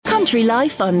Country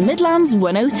Life on Midlands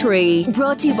 103.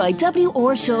 Brought to you by W.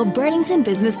 Orshaw, Burlington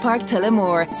Business Park,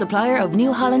 Tullamore. Supplier of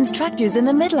New Holland's tractors in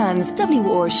the Midlands.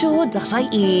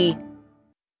 worshaw.ie.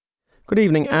 Good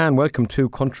evening and welcome to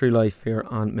Country Life here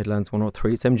on Midlands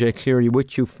 103. It's MJ Cleary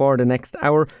with you for the next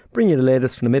hour, bringing you the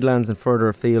latest from the Midlands and further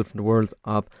afield from the worlds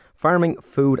of farming,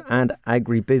 food and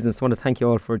agri-business. I want to thank you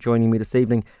all for joining me this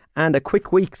evening. And a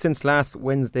quick week since last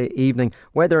Wednesday evening.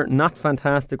 Weather not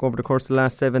fantastic over the course of the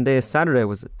last 7 days. Saturday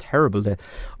was a terrible day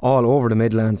all over the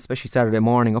Midlands, especially Saturday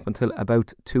morning up until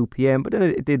about 2 p.m. But then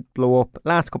it did blow up.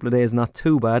 Last couple of days not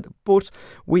too bad. But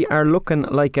we are looking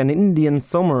like an Indian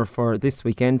summer for this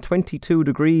weekend. 22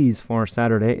 degrees for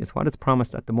Saturday is what it's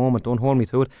promised at the moment. Don't hold me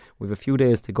to it. We have a few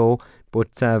days to go.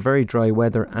 But very dry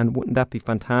weather, and wouldn't that be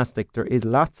fantastic? There is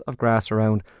lots of grass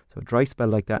around. So a dry spell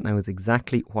like that now is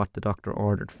exactly what the doctor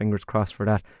ordered. Fingers crossed for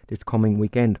that this coming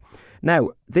weekend. Now,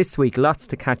 this week, lots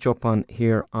to catch up on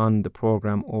here on the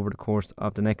programme over the course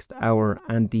of the next hour.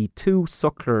 And the two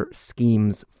suckler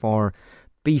schemes for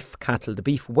beef cattle, the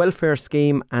Beef Welfare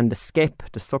Scheme and the SCEP,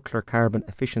 the Suckler Carbon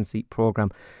Efficiency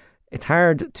Programme. It's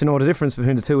hard to know the difference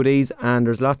between the two of these, and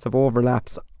there's lots of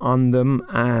overlaps on them,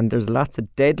 and there's lots of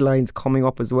deadlines coming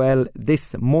up as well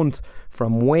this month,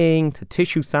 from weighing to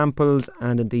tissue samples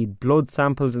and indeed blood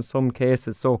samples in some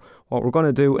cases. So what we're going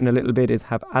to do in a little bit is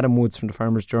have Adam Woods from the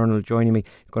Farmers Journal joining me.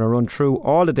 He's going to run through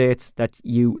all the dates that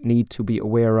you need to be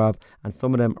aware of, and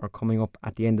some of them are coming up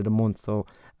at the end of the month. So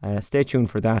stay tuned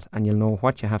for that, and you'll know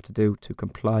what you have to do to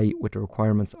comply with the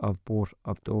requirements of both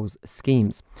of those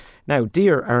schemes. Now,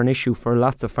 deer are an issue for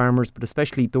lots of farmers, but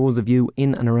especially those of you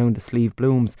in and around the Slieve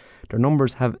Blooms. Their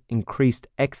numbers have increased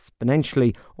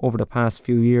exponentially over the past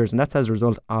few years, and that's as a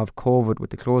result of COVID.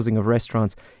 With the closing of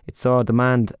restaurants, it saw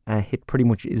demand hit pretty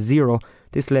much zero.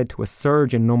 This led to a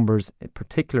surge in numbers, in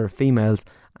particular females,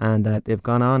 and they've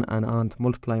gone on and on to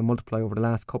multiply and multiply over the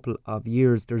last couple of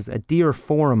years. There's a deer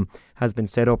forum has been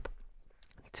set up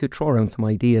to throw around some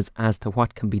ideas as to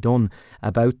what can be done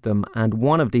about them, and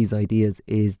one of these ideas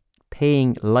is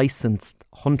paying licensed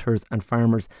hunters and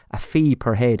farmers a fee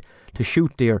per head to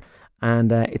shoot deer.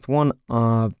 And it's one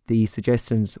of the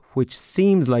suggestions which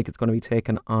seems like it's going to be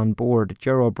taken on board.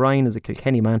 Ger O'Brien is a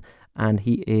Kilkenny man, and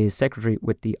he is secretary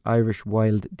with the Irish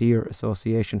Wild Deer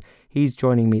Association. He's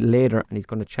joining me later, and he's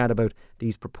going to chat about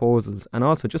these proposals and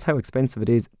also just how expensive it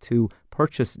is to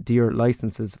purchase deer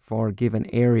licences for given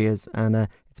areas. And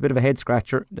it's a bit of a head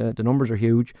scratcher. The numbers are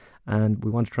huge, and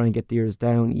we want to try and get deers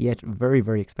down, yet very,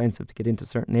 very expensive to get into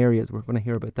certain areas. We're going to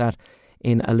hear about that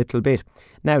in a little bit.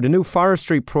 Now, the new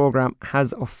forestry programme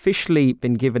has officially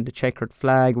been given the checkered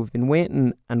flag. We've been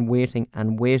waiting and waiting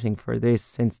and waiting for this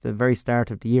since the very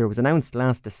start of the year. It was announced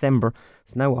last December.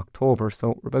 It's now October,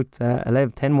 so we're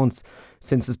about 10 months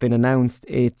since it's been announced.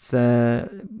 It's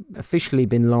officially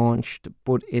been launched,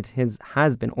 but it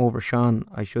has been overshone,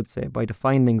 I should say, by the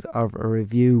findings of a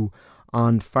review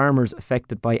on farmers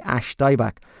affected by ash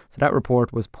dieback. So that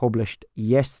report was published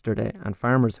yesterday, and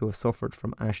farmers who have suffered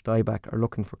from ash dieback are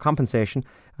looking for compensation,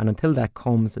 and until that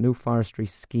comes, the new forestry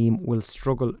scheme will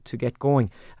struggle to get going.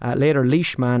 Later,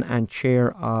 Leishman and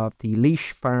chair of the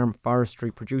Laois Farm Forestry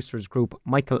Producers Group,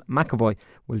 Michael McAvoy,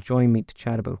 will join me to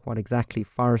chat about what exactly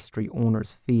forestry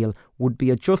owners feel would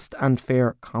be a just and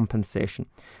fair compensation.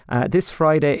 This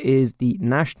Friday is the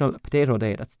National Potato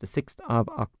Day. That's the 6th of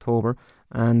October.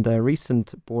 And a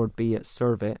recent Board B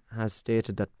survey has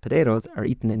stated that potatoes are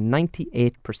eaten in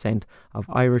 98% of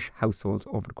Irish households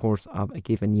over the course of a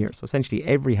given year. So essentially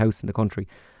every house in the country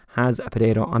has a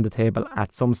potato on the table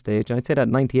at some stage. And I'd say that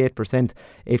 98%,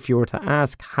 if you were to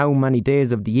ask how many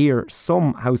days of the year,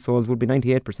 some households would be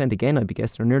 98%. Again, I'd be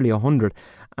guessing nearly 100.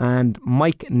 And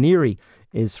Mike Neary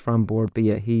is from Board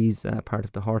B. He's part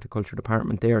of the horticulture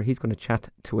department there. He's going to chat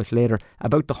to us later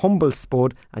about the humble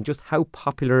spud and just how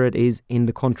popular it is in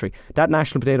the country. That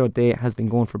National Potato Day has been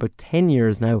going for about 10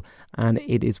 years now, and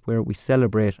it is where we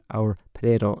celebrate our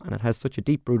potato, and it has such a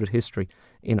deep-rooted history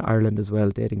in Ireland as well,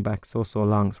 dating back so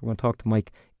long. So we're going to talk to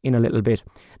Mike in a little bit.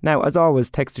 Now, as always,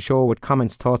 text the show with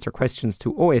comments, thoughts or questions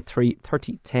to 083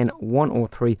 30 10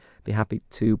 103. Be happy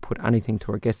to put anything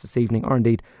to our guest this evening, or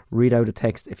indeed read out a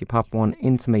text if you pop one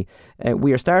into me.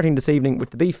 We are starting this evening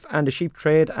with the beef and the sheep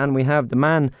trade, and we have the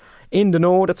man in the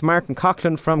know. That's Martin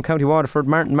Coughlin from County Waterford.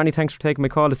 Martin, many thanks for taking my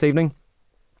call this evening.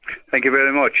 Thank you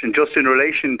very much. And just in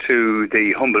relation to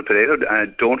the humble potato,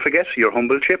 don't forget your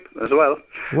humble chip as well.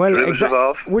 Well,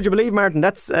 would you believe, Martin,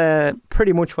 that's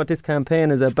pretty much what this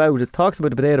campaign is about. It talks about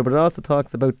the potato, but it also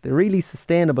talks about the really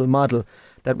sustainable model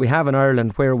that we have in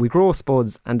Ireland, where we grow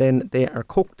spuds and then they are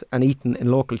cooked and eaten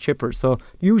in local chippers, so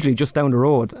usually just down the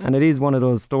road. And it is one of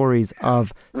those stories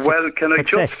of can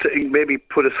success. I just maybe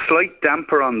put a slight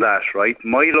damper on that, right?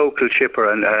 My local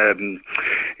chipper in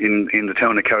the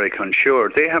town of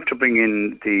Carrick-on-Shore, they have to bring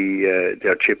in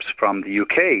their chips from the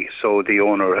UK. So the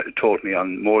owner told me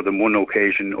on more than one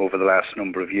occasion over the last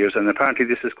number of years, and apparently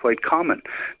this is quite common,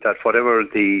 that whatever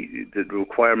the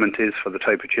requirement is for the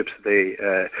type of chips they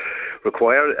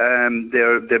require,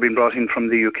 they're being brought in from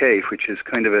the UK, which is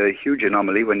kind of a huge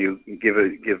anomaly when you give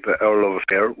our love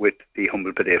affair with the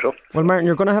humble potato. Well, Martin,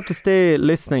 you're going to have to stay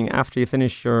listening after you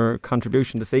finish your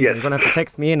contribution this evening. Yes. You're going to have to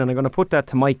text me in, and I'm going to put that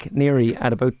to Mike Neary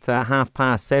at about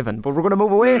 7:30. But we're going to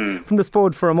move away from the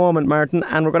spud for a moment, Martin,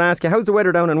 and we're going to ask you, how's the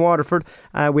weather down in Waterford?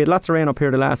 We had lots of rain up here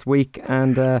the last week,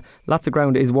 and lots of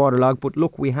ground is waterlogged. But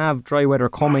look, we have dry weather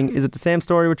coming. Is it the same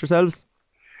story with yourselves?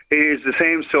 It is the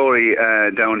same story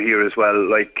down here as well.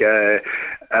 Like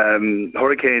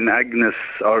Hurricane Agnes,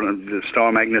 or the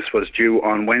storm Agnes, was due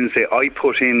on Wednesday. I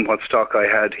put in what stock I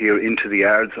had here into the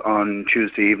yards on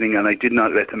Tuesday evening, and I did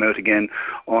not let them out again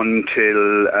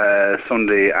until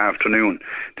Sunday afternoon,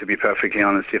 to be perfectly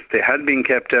honest. If they had been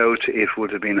kept out, it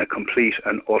would have been a complete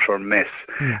and utter mess.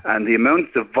 And the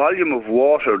volume of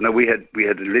water, now we had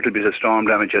a little bit of storm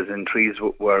damage as in trees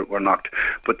were knocked,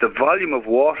 but the volume of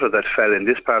water that fell in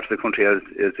this part of the country, as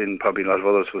in probably a lot of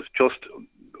others, was just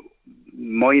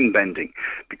mind-bending,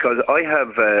 because I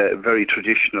have a very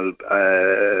traditional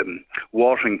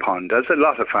watering pond, as a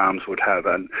lot of farms would have,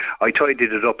 and I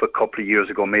tidied it up a couple of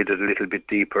years ago, made it a little bit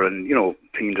deeper, and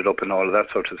cleaned it up and all of that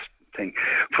sort of thing.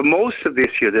 For most of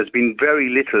this year, there's been very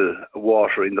little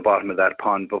water in the bottom of that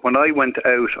pond, but when I went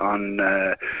out on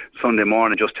Sunday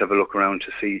morning just to have a look around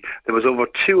to see, there was over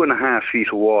 2.5 feet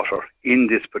of water in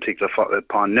this particular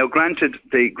pond. Now, granted,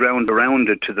 the ground around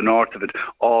it to the north of it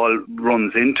all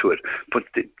runs into it, but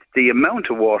the amount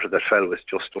of water that fell was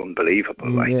just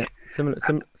unbelievable. Yeah, similar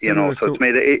so it's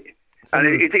made it. And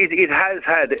it has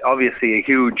had obviously a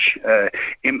huge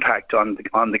impact on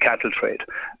the cattle trade.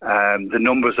 The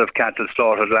numbers of cattle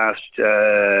slaughtered last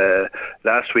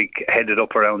week headed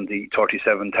up around the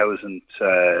 37,000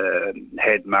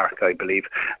 head mark, I believe.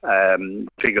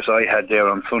 Figures I had there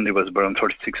on Sunday was around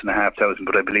 36,500,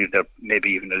 but I believe they're maybe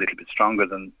even a little bit stronger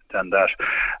than that.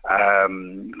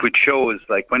 Which shows,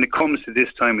 like, when it comes to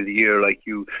this time of the year, like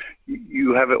you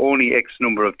have only X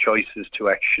number of choices to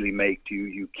actually make. Do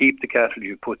you keep the cattle,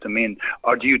 you put them in,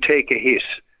 or do you take a hit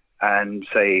and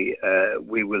say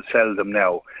we will sell them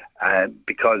now?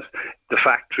 Because the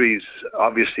factories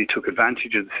obviously took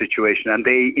advantage of the situation, and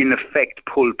they in effect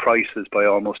pulled prices by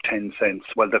almost 10 cents.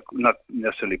 Well, they're not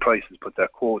necessarily prices, but their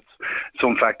quotes.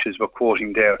 Some factories were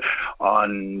quoting there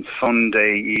on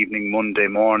Sunday evening, Monday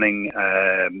morning,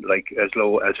 like as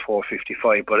low as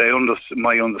 $4.55. But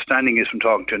my understanding is, from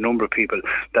talking to a number of people,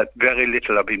 that very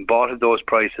little are being bought at those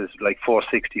prices, like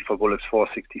 $4.60 for bullocks,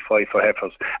 $4.65 for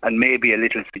heifers, and maybe a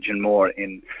little smidgen more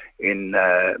in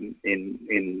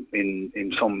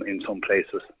some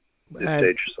places at this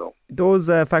stage. So those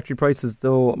factory prices,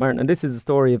 though, Martin, and this is a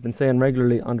story I've been saying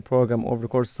regularly on the programme over the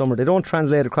course of summer, they don't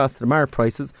translate across to the mart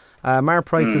prices. Mart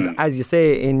prices, as you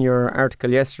say in your article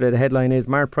yesterday, the headline is,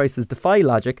 Mart prices defy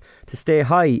logic to stay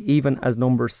high even as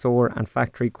numbers soar and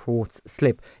factory quotes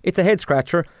slip. It's a head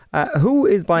scratcher. Who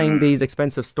is buying these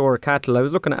expensive store cattle? I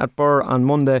was looking at Burr on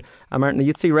Monday, Martin,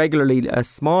 you'd see regularly a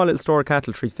small little store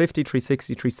cattle, 350,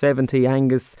 360, 370,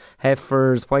 Angus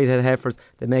heifers, Whitehead heifers,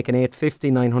 they make an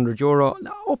 €850, €900,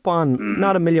 up on,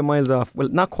 not a million miles off, well,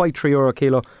 not quite €3 a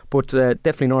kilo, but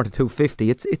definitely north of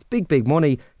 250. It's big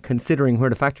money considering where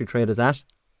the factory trade is at.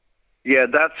 Yeah,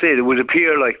 that's it. It would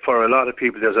appear like for a lot of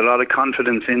people there's a lot of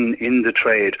confidence in the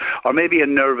trade, or maybe a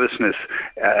nervousness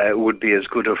would be as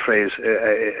good a phrase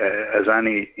as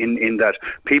any, in that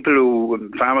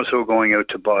farmers who are going out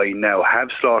to buy now have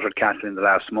slaughtered cattle in the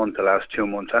last month, the last 2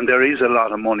 months, and there is a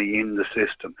lot of money in the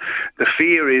system. The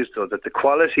fear is, though, that the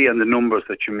quality and the numbers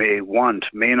that you may want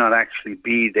may not actually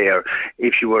be there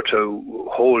if you were to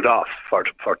hold off for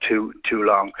too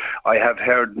long. I have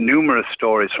heard numerous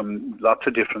stories from lots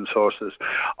of different sources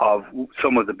of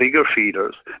some of the bigger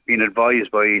feeders being advised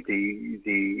by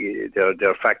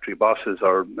their factory bosses,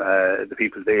 or the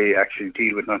people they actually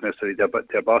deal with, not necessarily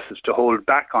their bosses, to hold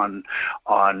back on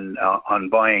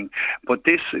buying. But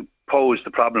this posed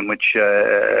the problem, which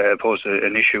posed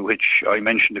an issue which I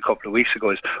mentioned a couple of weeks ago,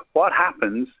 is what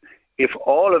happens if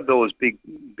all of those big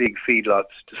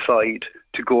feedlots decide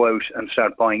to go out and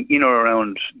start buying in or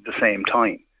around the same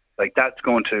time, like that's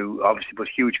going to obviously put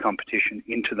huge competition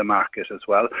into the market as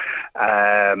well.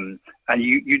 And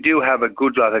you do have a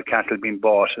good lot of cattle being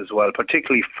bought as well,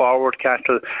 particularly forward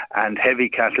cattle and heavy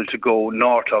cattle to go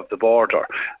north of the border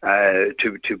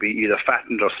to be either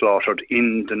fattened or slaughtered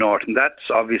in the north. And that's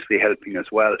obviously helping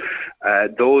as well.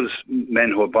 Those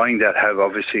men who are buying that have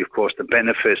obviously, of course, the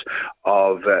benefit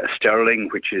of sterling,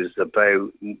 which is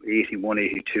about 81,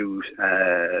 82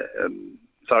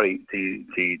 about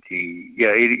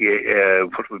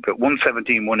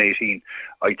 117, 118,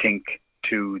 I think,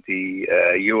 to the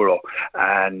euro,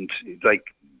 and like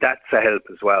that's a help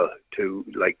as well to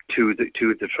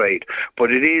the trade.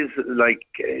 But it is like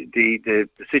the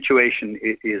situation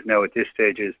is now at this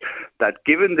stage is that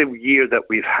given the year that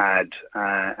we've had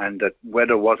and that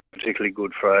weather wasn't particularly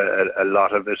good for a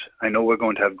lot of it. I know we're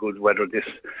going to have good weather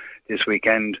this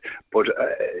weekend, but.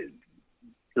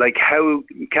 Like how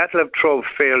cattle have throve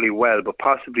fairly well, but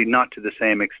possibly not to the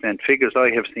same extent. Figures I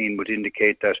have seen would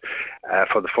indicate that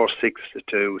for the first 6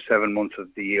 to 7 months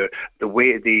of the year,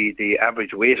 the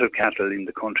average weight of cattle in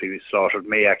the country we slaughtered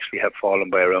may actually have fallen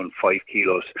by around 5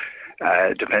 kilos,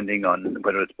 depending on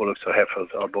whether it's bullocks or heifers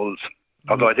or bulls.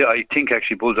 Although I think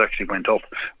actually bulls actually went up,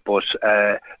 but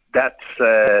that's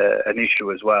an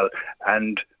issue as well.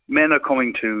 And men are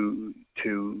coming to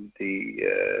the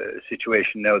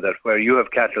situation now that where you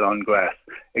have cattle on grass,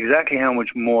 exactly how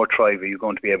much more thrive are you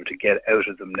going to be able to get out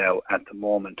of them now at the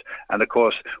moment? And of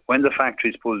course, when the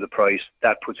factories pull the price,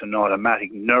 that puts an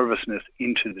automatic nervousness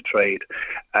into the trade.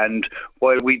 And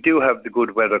while we do have the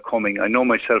good weather coming, I know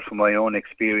myself from my own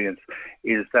experience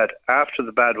is that after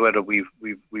the bad weather we've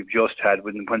just had,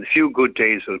 when the few good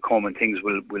days will come and things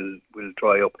will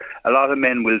dry up, a lot of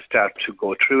men will start to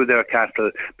go through their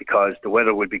cattle because the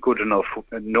weather will be good enough.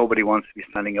 Nobody wants to be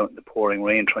standing out in the pouring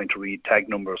rain trying to read tag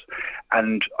numbers.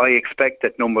 And I expect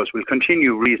that numbers will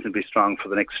continue reasonably strong for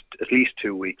the next at least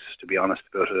 2 weeks, to be honest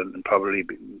about it, and probably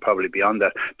beyond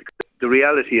that. Because the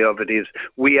reality of it is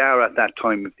we are at that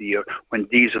time of the year when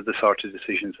these are the sorts of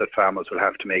decisions that farmers will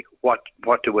have to make. What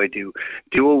do I do?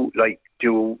 Do I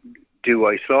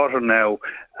slaughter now?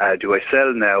 Do I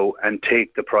sell now and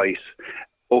take the price?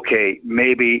 Okay,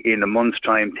 maybe in a month's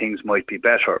time things might be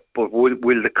better, but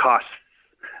will the costs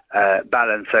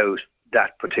balance out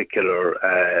that particular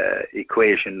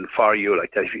equation for you,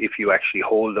 like that, if you actually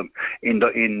hold them in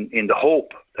the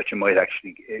hope that you might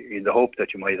actually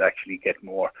get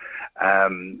more.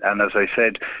 And as I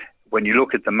said, when you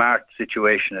look at the mart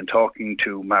situation and talking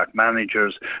to mart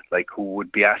managers, like who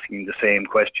would be asking the same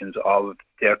questions of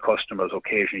their customers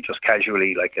occasionally, just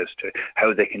casually, like as to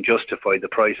how they can justify the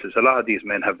prices. A lot of these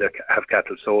men have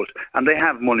cattle sold, and they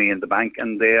have money in the bank,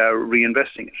 and they are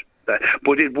reinvesting it.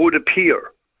 But it would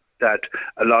appear that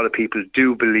a lot of people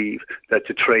do believe that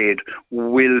the trade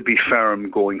will be firm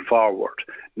going forward.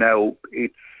 Now,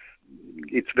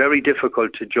 it's very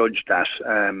difficult to judge that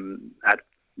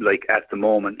at the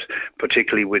moment,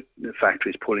 particularly with the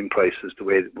factories pulling prices the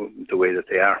way that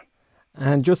they are.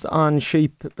 And just on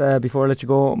sheep, before I let you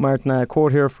go, Martin, a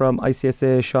quote here from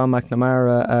ICSA Sean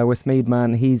McNamara, Westmeath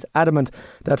man. He's adamant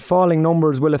that falling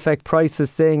numbers will affect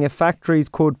prices, saying if factories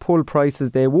could pull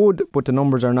prices they would, but the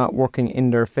numbers are not working in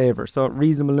their favour. So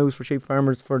reasonable news for sheep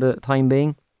farmers for the time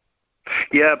being?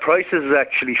 Yeah, prices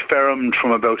actually firmed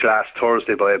from about last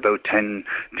Thursday by about 10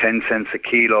 cents a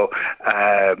kilo.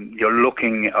 You're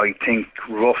looking, I think,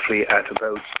 roughly at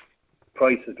about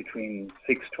prices between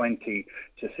 $6.20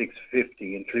 to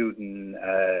 $6.50, including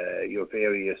your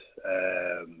various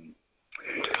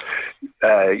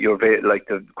like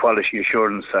the quality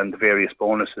assurance and the various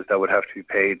bonuses that would have to be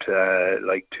paid,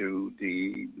 like to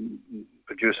the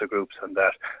producer groups and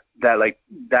that.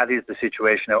 That is the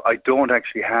situation now. I don't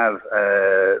actually have.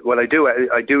 I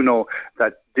do know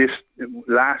that this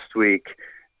last week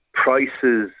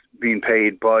prices being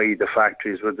paid by the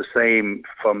factories were the same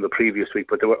from the previous week,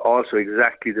 but they were also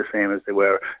exactly the same as they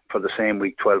were for the same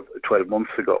week 12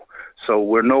 months ago. So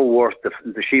we're no worse,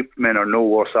 the sheep men are no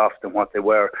worse off than what they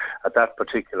were at that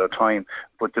particular time.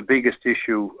 But the biggest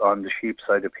issue on the sheep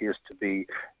side appears to be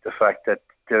the fact that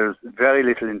there's very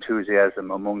little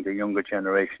enthusiasm among the younger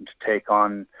generation to take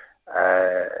on,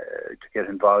 to get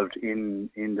involved in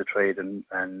the trade and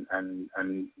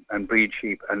breed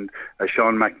sheep. And as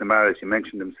Sean McNamara, as you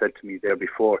mentioned him, said to me there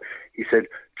before, he said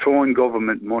throwing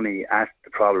government money at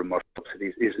the problem or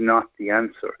subsidies is not the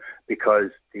answer,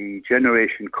 because the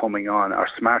generation coming on are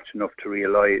smart enough to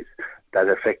realise that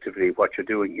effectively what you're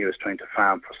doing here is trying to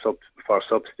farm for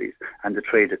subsidies, and the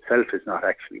trade itself is not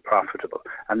actually profitable,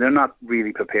 and they're not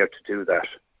really prepared to do that.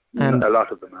 And a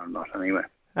lot of them are not anyway.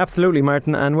 Absolutely,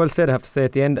 Martin, and well said, I have to say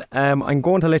at the end. I'm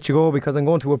going to let you go because I'm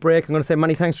going to a break. I'm going to say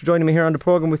many thanks for joining me here on the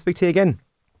programme. We'll speak to you again.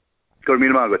 Good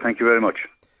meal, Margaret. Thank you very much.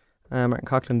 Martin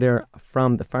Coughlin there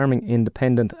from the Farming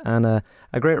Independent, and a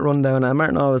great rundown.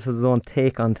 Martin always has his own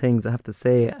take on things, I have to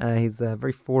say. He's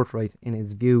very forthright in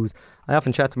his views. I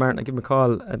often chat to Martin. I give him a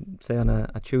call, say on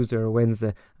a Tuesday or a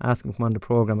Wednesday, ask him to come on the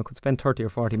programme. I could spend 30 or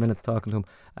 40 minutes talking to him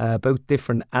about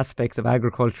different aspects of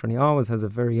agriculture, and he always has a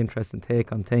very interesting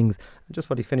take on things. And just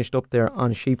what he finished up there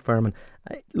on sheep farming.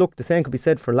 Look, the same could be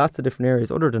said for lots of different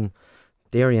areas other than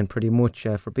dairy, and pretty much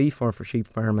for beef or for sheep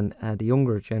farming. The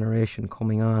younger generation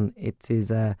coming on, it's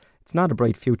not a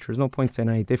bright future. There's no point saying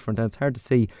any different, and it's hard to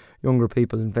see younger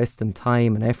people investing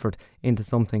time and effort into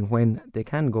something when they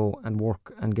can go and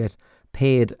work and get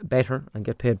paid better and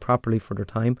get paid properly for their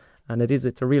time. And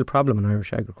it's a real problem in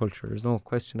Irish agriculture, there's no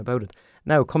question about it.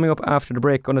 Now, coming up after the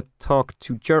break, going to talk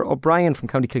to Ger O'Brien from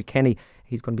County Kilkenny.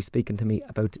 He's going to be speaking to me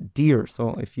about deer.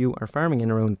 So if you are farming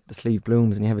in around the Slieve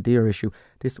Blooms and you have a deer issue,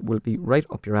 this will be right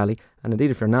up your alley. And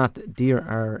indeed, if you're not, deer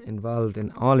are involved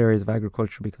in all areas of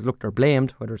agriculture because, look, they're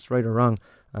blamed, whether it's right or wrong,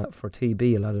 for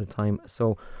TB a lot of the time.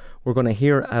 So we're going to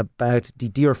hear about the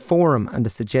Deer Forum and the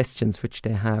suggestions which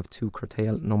they have to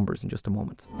curtail numbers in just a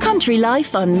moment. Country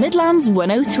Life on Midlands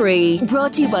 103.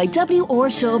 Brought to you by W.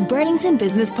 Orshaw, Burlington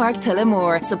Business Park,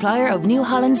 Tullamore. Supplier of New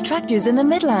Holland's tractors in the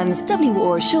Midlands.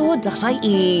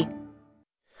 worshaw.ie.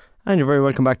 And you're very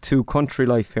welcome back to Country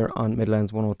Life here on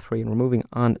Midlands 103. And we're moving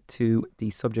on to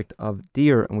the subject of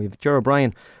deer. And we have Ger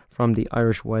O'Brien from the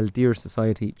Irish Wild Deer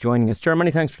Society joining us. Ger, many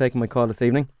thanks for taking my call this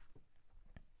evening.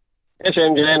 Yes,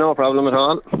 MJ, no problem at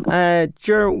all.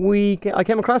 Ger, I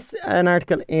came across an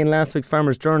article in last week's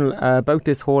Farmers Journal about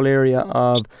this whole area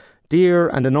of deer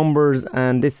and the numbers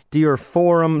and this deer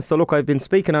forum. So look, I've been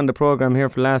speaking on the programme here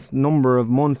for the last number of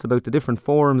months about the different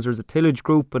forums. There's a tillage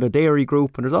group and a dairy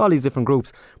group, and there's all these different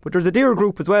groups. But there's a deer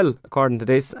group as well, according to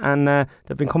this, and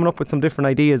they've been coming up with some different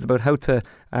ideas about how to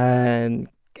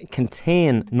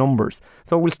contain numbers.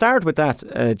 So we'll start with that,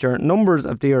 Ger. Numbers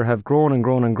of deer have grown and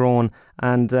grown and grown,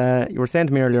 and you were saying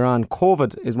to me earlier on,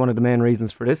 COVID is one of the main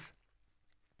reasons for this.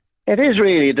 It is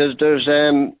really. There's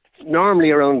normally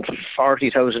around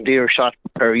 40,000 deer shot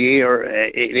per year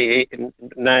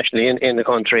nationally in the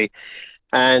country,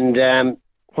 and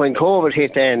when COVID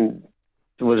hit, then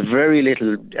there was very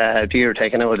little deer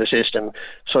taken out of the system.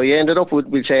 So you ended up with,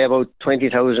 we'd say, about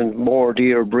 20,000 more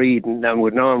deer breeding than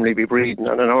would normally be breeding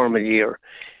on a normal year.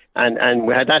 And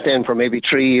we had that then for maybe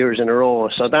 3 years in a row.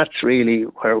 So that's really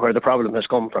where the problem has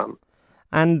come from.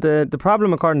 And the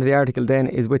problem, according to the article then,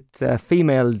 is with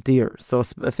female deer. So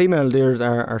female deers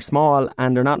are small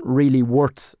and they're not really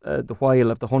worth the while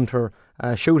of the hunter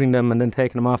shooting them and then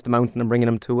taking them off the mountain and bringing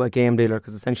them to a game dealer,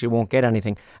 because essentially won't get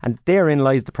anything. And therein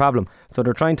lies the problem. So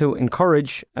they're trying to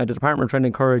encourage, the department are trying to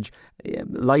encourage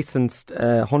licensed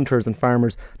hunters and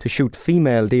farmers to shoot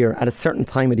female deer at a certain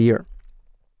time of the year.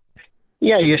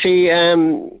 Yeah, you see,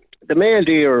 the male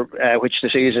deer, which the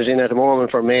season is in at the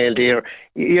moment for male deer,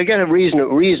 you get a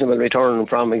reasonable return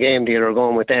from a game dealer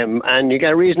going with them, and you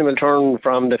get a reasonable return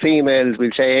from the females, we'll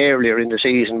say, earlier in the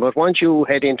season. But once you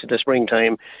head into the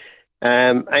springtime,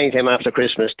 anytime after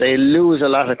Christmas, they lose a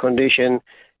lot of condition.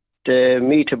 The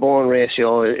meat to bone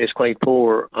ratio is quite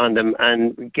poor on them,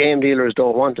 and game dealers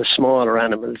don't want the smaller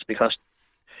animals because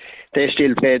they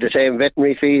still pay the same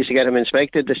veterinary fees to get them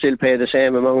inspected. They still pay the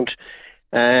same amount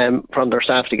from their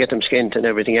staff to get them skinned and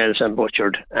everything else and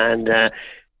butchered, and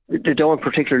they don't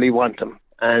particularly want them.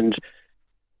 And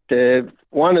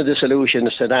one of the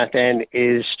solutions to that then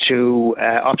is to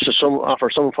offer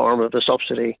some form of a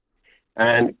subsidy.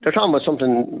 And they're talking about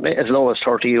something as low as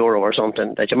 €30 or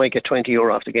something, that you might get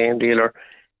 €20 off the game dealer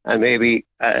and maybe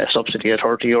a subsidy of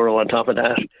 €30 on top of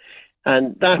that.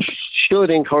 And that should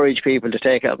encourage people to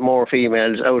take out more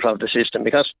females out of the system,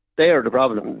 because they are the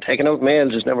problem. Taking out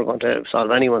males is never going to solve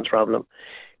anyone's problem.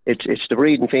 It's the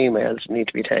breeding females that need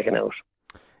to be taken out.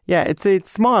 Yeah,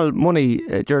 it's small money,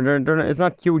 it's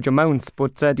not huge amounts,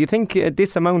 but do you think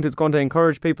this amount is going to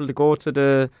encourage people to go to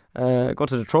the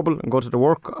trouble and go to the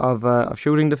work of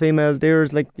shooting the female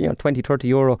deers, like, you know,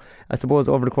 €20-30? I suppose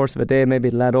over the course of a day maybe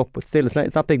it'll add up, but still it's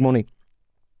not big money.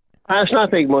 It's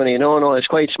not big money, no, it's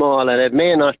quite small, and it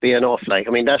may not be enough.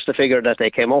 That's the figure that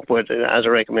they came up with as a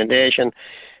recommendation.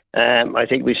 I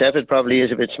think we said it probably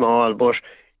is a bit small, but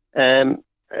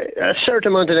a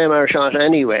certain amount of them are shot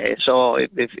anyway. So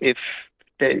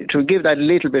to give that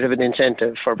little bit of an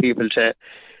incentive for people to,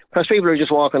 because people are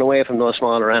just walking away from those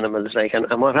smaller animals,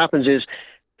 and what happens is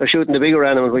they're shooting the bigger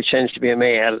animal, which tends to be a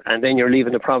male, and then you're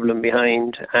leaving the problem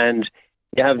behind, and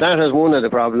you have that as one of the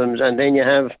problems, and then you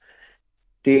have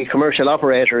the commercial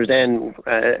operators then,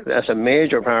 that's a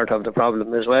major part of the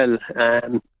problem as well.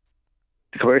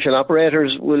 The commercial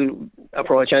operators will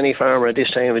approach any farmer at this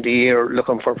time of the year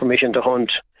looking for permission to hunt,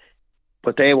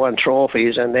 but they want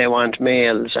trophies and they want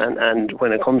males, and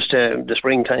when it comes to the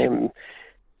springtime,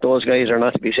 those guys are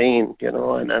not to be seen,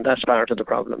 and that's part of the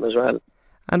problem as well.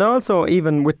 And also,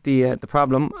 even with the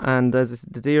problem, and as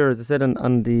the deer, as I said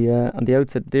on the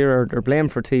outset, deer are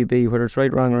blamed for TB, whether it's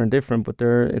right, wrong, or indifferent. But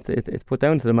it's put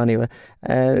down to them anyway.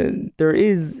 There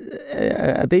is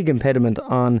a big impediment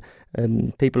on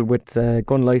people with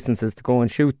gun licences to go and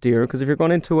shoot deer, because if you're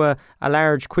going into a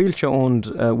large Coillte owned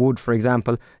wood, for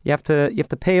example, you have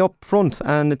to pay up front,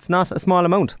 and it's not a small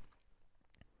amount.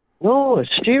 No, it's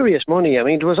serious money. I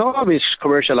mean, there was always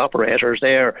commercial operators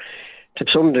there to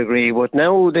some degree, but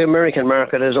now the American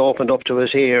market has opened up to us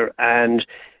here, and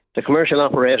the commercial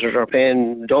operators are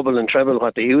paying double and treble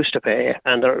what they used to pay,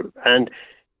 and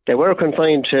they were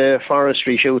confined to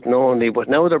forestry shooting only, but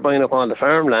now they're buying up all the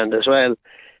farmland as well,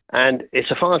 and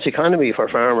it's a false economy for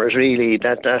farmers really,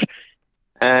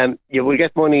 that you will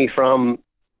get money from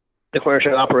the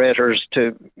commercial operators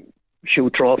to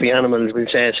shoot trophy animals, we'll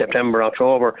say September,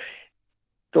 October.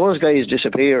 Those guys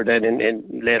disappear then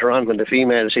in later on when the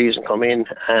female season come in,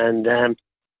 and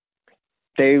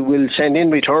they will send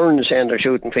in returns saying they're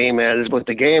shooting females, but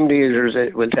the game dealers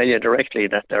will tell you directly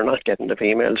that they're not getting the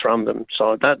females from them.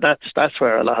 So that's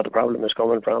where a lot of the problem is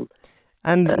coming from.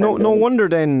 And no wonder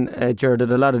then, Ger, that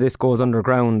a lot of this goes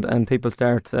underground and people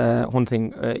start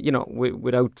hunting,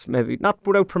 without, maybe not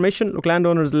without permission. Look,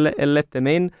 landowners let them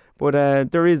in, but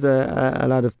there is a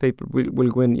lot of people will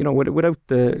go in, without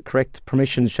the correct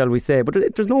permissions, shall we say. But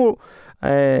there's no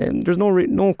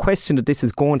question that this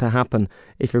is going to happen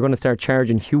if you're going to start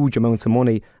charging huge amounts of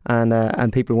money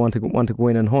and people want to go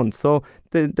in and hunt. So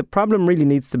the problem really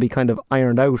needs to be kind of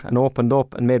ironed out and opened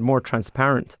up and made more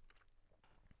transparent.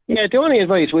 Yeah, the only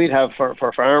advice we'd have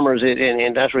for farmers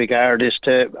in that regard is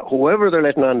to, whoever they're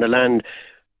letting on the land,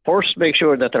 first make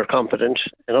sure that they're competent.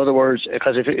 In other words,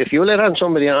 because if you let on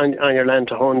somebody on your land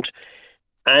to hunt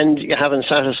and you haven't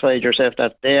satisfied yourself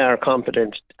that they are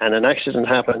competent and an accident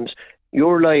happens,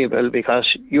 you're liable because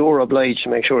you're obliged to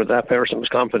make sure that person was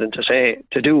competent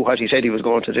to do what he said he was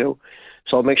going to do.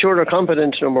 So make sure they're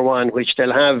competent, number one, which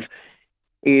they'll have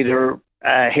either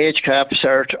a HCAP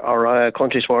cert or a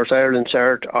Country Sports Ireland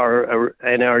cert or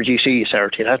an RGC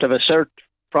cert. You'll have to have a cert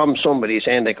from somebody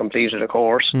saying they completed a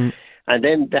course, and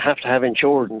then they have to have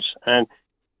insurance. And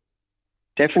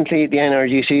definitely the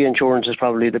NRGC insurance is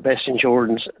probably the best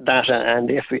insurance, that and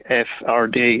or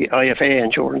the IFA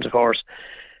insurance, of course.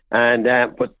 And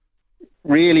but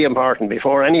really important,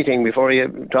 before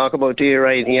you talk about deer or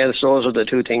anything else, those are the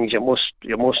two things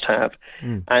you must have.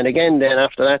 And again, then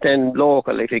after that, then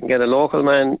local. If you can get a local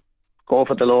man, go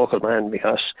for the local man,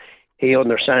 because he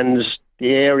understands the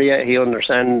area, he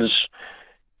understands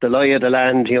the lie of the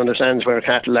land, he understands where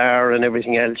cattle are and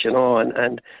everything else,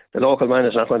 and the local man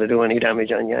is not going to do any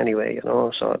damage on you anyway,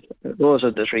 so those are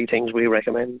the three things we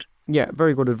recommend. Yeah,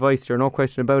 very good advice, Ger, no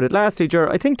question about it. Lastly, Ger,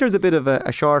 I think there's a bit of a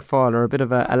shortfall or a bit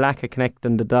of a lack of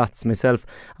connecting the dots myself.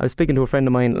 I was speaking to a friend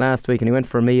of mine last week and he went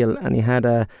for a meal and he had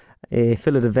a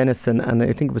fillet of venison, and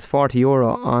I think it was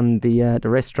 €40 on the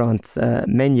restaurant's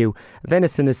menu.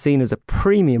 Venison is seen as a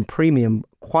premium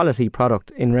quality product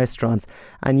in restaurants,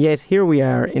 and yet here we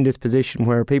are in this position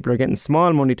where people are getting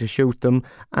small money to shoot them,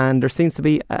 and there seems to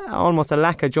be almost a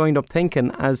lack of joined up thinking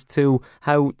as to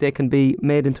how they can be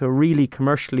made into a really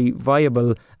commercially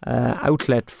viable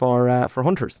outlet for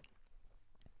hunters.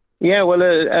 Yeah, well,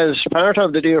 as part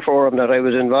of the Deer Forum that I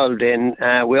was involved in,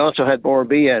 we also had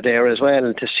Borbia there as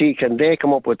well to see can they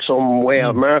come up with some way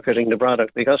of marketing the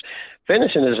product, because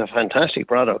venison is a fantastic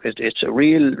product. It's a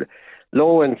real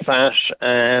low in fat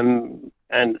and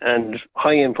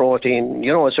high in protein.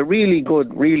 It's a really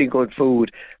good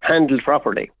food handled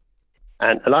properly.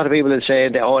 And a lot of people will say,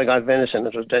 I got venison,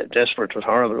 it was desperate, it was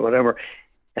horrible, whatever.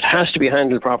 It has to be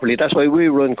handled properly. That's why we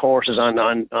run courses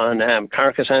on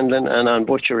carcass handling and on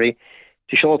butchery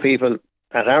to show people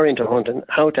that are into hunting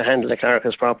how to handle a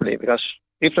carcass properly. Because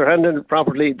if they're handled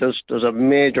properly, there's a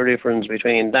major difference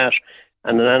between that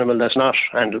and an animal that's not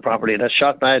handled properly, that's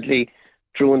shot badly,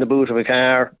 threw in the boot of a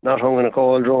car, not hung in a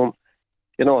cold room.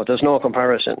 There's no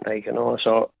comparison.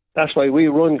 So that's why we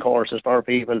run courses for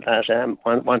people that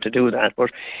want to do that.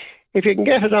 But if you can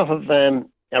get it off of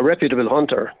a reputable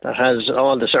hunter that has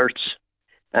all the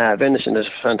certs, venison is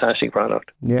a fantastic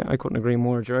product. Yeah, I couldn't agree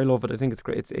more, Ger. I love it. I think it's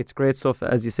great. It's great stuff,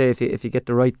 as you say, if you get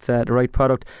the right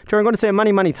product. Ger, I'm going to say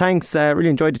many thanks. Really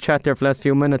enjoyed the chat there for the last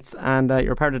few minutes, and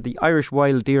you're part of the Irish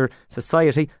Wild Deer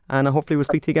Society, and hopefully we'll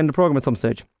speak to you again in the programme at some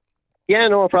stage. Yeah,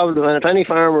 no problem. And if any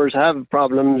farmers have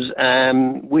problems,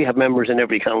 we have members in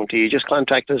every county. Just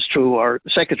contact us through our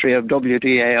secretary of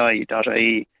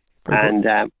wdai.ie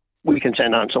and we can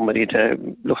send on somebody to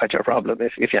look at your problem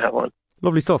if you have one.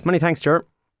 Lovely stuff. Many thanks, Ger.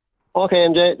 Okay,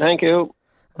 MJ. Thank you.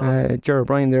 Ger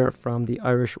O'Brien there from the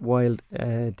Irish Wild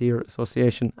Deer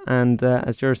Association. And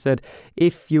as Ger said,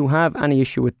 if you have any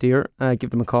issue with deer,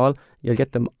 give them a call. You'll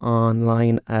get them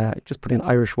online. Just put in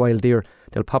Irish Wild Deer.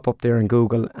 They'll pop up there in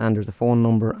Google, and there's a phone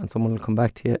number, and someone will come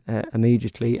back to you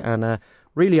immediately. And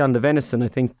really on the venison, I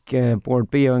think Board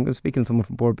B, I'm speaking to someone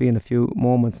from Board B in a few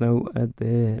moments now.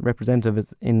 The representative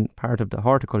is in part of the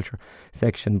horticulture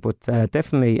section, but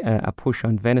definitely a push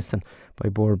on venison by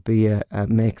Board B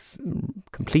makes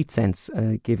complete sense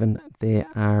given they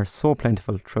are so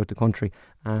plentiful throughout the country,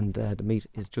 and the meat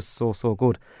is just so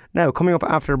good. Now, coming up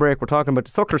after the break, we're talking about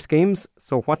the suckler schemes,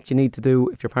 so what you need to do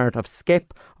if you're part of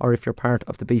SCEP or if you're part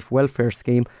of the Beef Welfare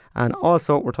Scheme, and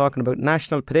also we're talking about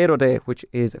National Potato Day, which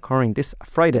is occurring this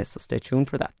Friday, so stay tuned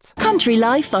for that. Country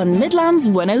Life on Midlands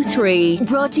 103,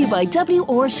 brought to you by W.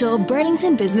 Orshaw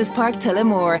Burlington Business Park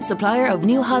Tullamore, supplier of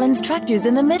New Holland's tractors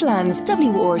in the Midlands,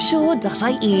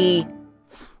 worshaw.ie.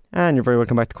 And you're very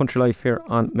welcome back to Country Life here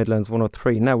on Midlands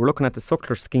 103. Now we're looking at the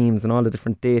suckler schemes and all the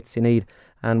different dates you need,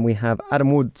 and we have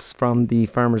Adam Woods from the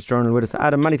Farmers Journal with us.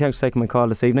 Adam, many thanks for taking my call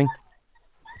this evening.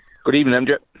 Good evening,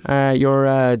 MJ. You're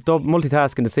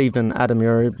multitasking this evening, Adam.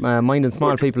 You're minding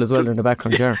small people as well in the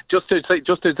background, Ger. Just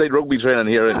outside rugby training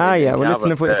here.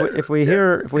 Listen, if we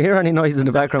hear any noise in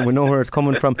the background, we know where it's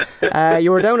coming from.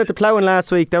 You were down at the ploughing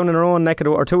last week, down in our own neck of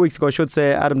the, or 2 weeks ago, I should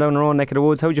say, Adam, down in our own neck of the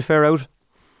woods. How'd you fare out?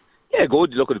 Yeah,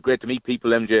 good. Look, it's great to meet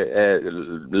people, MJ.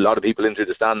 A lot of people into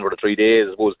the stand for the 3 days.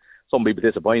 I suppose some people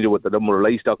disappointed with the number of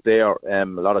livestock there. A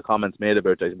lot of comments made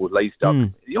about, I suppose, livestock.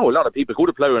 You know, a lot of people go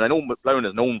to ploughing. I know ploughing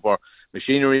is known for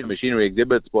machinery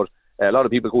exhibits, but a lot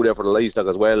of people go there for the livestock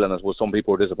as well, and I suppose some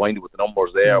people were disappointed with the numbers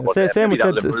there. Yeah, but, same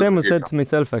was said to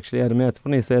myself, actually, Adam. Yeah, it's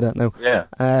funny you say that now.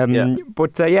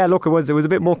 But look, it was a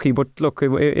bit mucky, but look,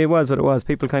 it was what it was.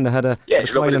 People kind of had a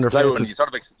smile on their faces.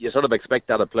 You sort of expect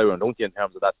that of ploughing, don't you, in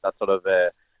terms of that sort of...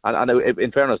 And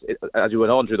in fairness, as you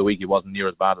went on through the week, it wasn't near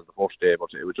as bad as the first day, but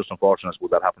it was just unfortunate, I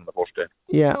suppose, that happened the first day.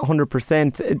 Yeah,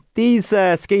 100%. These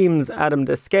schemes, Adam,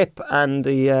 the SCEP and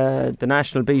the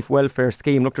National Beef Welfare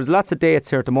Scheme, look, there's lots of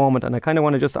dates here at the moment, and I kind of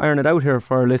want to just iron it out here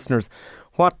for our listeners,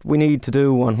 what we need to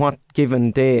do on what given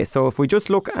day. So if we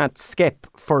just look at SCEP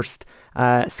first,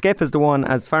 SCEP is the one,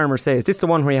 as farmers say, is this the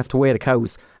one where you have to weigh the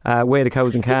cows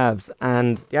and calves?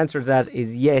 And the answer to that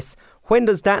is yes. When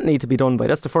does that need to be done by?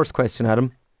 That's the first question,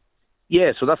 Adam.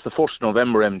 Yeah, so that's the 1st of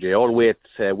November, MJ. All weights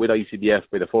with ICBF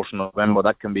by the 1st of November.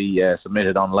 That can be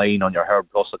submitted online on your Herd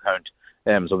Plus account.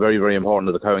 So very, very important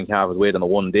that the cow and calf is weighed on the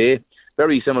 1 day.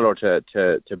 Very similar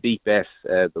to Beef S,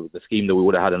 the scheme that we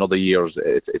would have had in other years.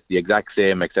 It's the exact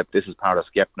same, except this is part of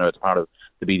SCEP now. It's part of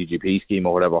the BDGP scheme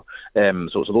or whatever.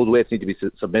 So those weights need to be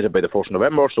submitted by the 1st of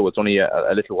November, so it's only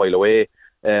a little while away.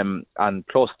 And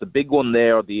plus the big one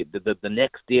there, the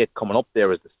next date coming up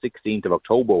there is the 16th of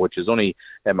October, which is only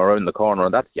around the corner,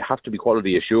 and that you have to be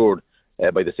quality assured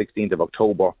by the 16th of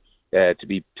October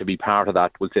to be part of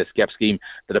that, we'll say, SCEP scheme.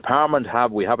 The department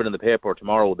we have it in the paper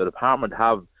tomorrow, the department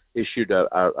have issued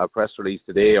a press release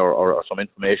today or some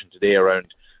information today around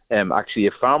actually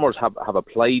if farmers have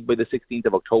applied by the 16th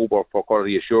of October for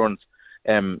quality assurance,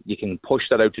 you can push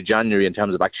that out to January in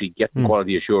terms of actually getting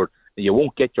quality assured. You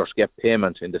won't get your SCEP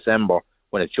payment in December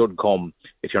when it should come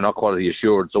if you're not quality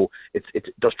assured. So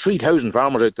there's 3,000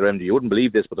 farmers out there, MD. You wouldn't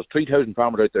believe this, but there's 3,000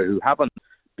 farmers out there who haven't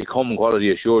become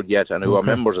quality assured yet and who are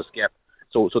members of SCEP.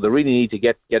 So they really need to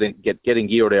get in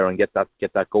gear there and get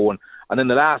that going. And then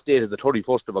the last date is the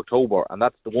 31st of October, and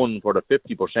that's the one for the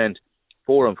 50%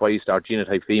 4 and 5 star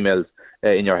genotype females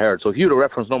in your herd. So if you had a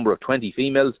reference number of 20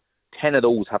 females, 10 of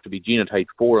those have to be genotype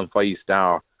 4 and 5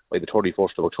 star by the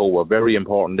 31st of October. Very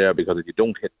important there, because if you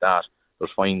don't hit that,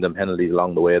 there's fines and penalties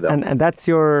along the way there. And that's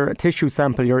your tissue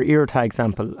sample, your ear tag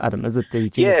sample, Adam, is it the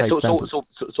genotype sample?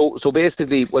 So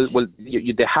basically,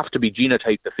 they have to be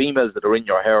genotype. The females that are in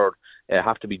your herd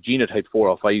have to be genotype 4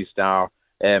 or 5 star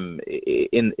in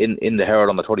the herd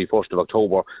on the 31st of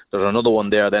October. There's another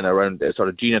one there then around sort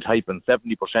of genotype, and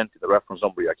 70% of the reference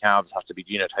number of your calves has to be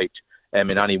genotyped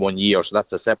in any 1 year. So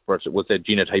that's a separate, we'll say,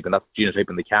 genotype, and that's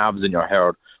genotyping the calves in your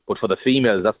herd. But for the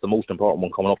females, that's the most important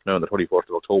one coming up now on the 31st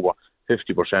of October,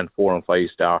 50% 4 and 5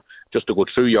 star. Just to go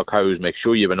through your cows, make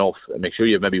sure you have enough, make sure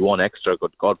you have maybe one extra,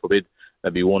 God forbid,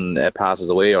 maybe one passes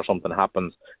away or something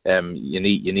happens. You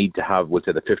need to have, we'll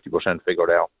say, the 50%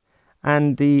 figured out.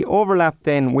 And the overlap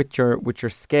then with your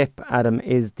skep, Adam,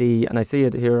 is and I see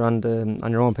it here on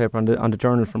your own paper on the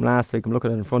journal from last week. I'm looking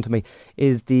at it in front of me.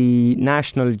 Is the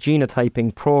National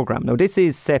Genotyping Programme. Now this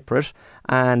is separate,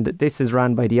 and this is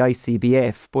run by the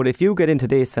ICBF. But if you get into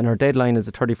this, and our deadline is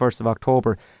the 31st of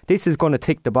October, this is going to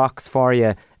tick the box for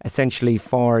you, essentially,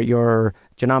 for your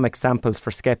genomic samples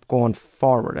for skep going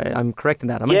forward. I'm correct in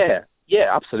that, am I?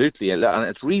 Yeah, absolutely, and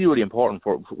it's really, really important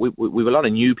we've a lot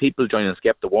of new people joining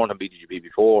skep that weren't on BDGB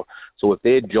before. So if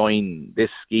they join this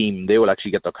scheme, they will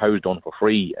actually get their cows done for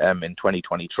free in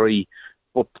 2023.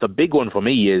 But the big one for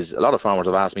me is, a lot of farmers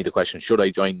have asked me the question, should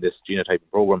I join this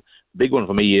genotyping program? The big one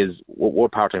for me is, we're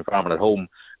part-time farming at home.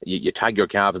 You tag your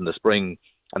calves in the spring,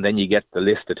 and then you get the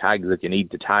list of tags that you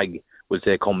need to tag, will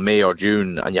say come May or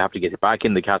June, and you have to get it back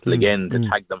in the cattle again to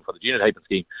tag them for the genotyping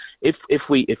scheme. If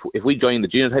we join the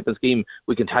genotyping scheme,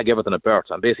 we can tag everything at birth,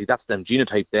 and basically that's them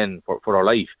genotyped then for our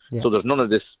life. Yeah. So there's none of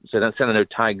this sending out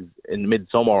tags in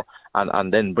midsummer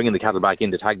and then bringing the cattle back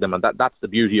in to tag them, and that's the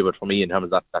beauty of it for me in terms of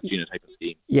that genotyping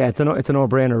scheme. Yeah, it's a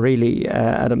no-brainer really,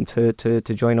 Adam, to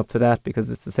join up to that, because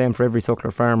it's the same for every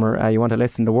suckler farmer. You want to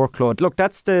lessen the workload. Look,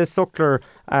 that's the suckler,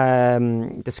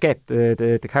 the SCEP,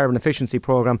 the Carbon Efficiency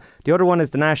Programme. The other one is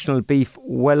the National Beef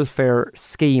Welfare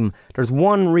Scheme. There's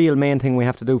one real main thing we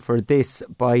have to do for this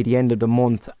by the end of the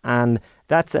month, and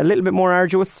that's a little bit more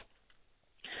arduous.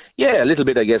 Yeah, a little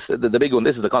bit, I guess. The big one,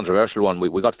 this is the controversial one.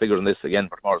 We got figures on this again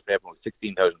for tomorrow's paper with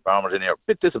 16,000 farmers in here. A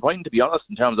bit disappointing, to be honest,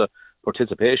 in terms of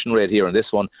participation rate here in this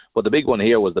one. But the big one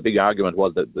here was, the big argument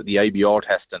was that the IBR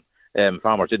testing.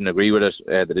 Farmers didn't agree with it.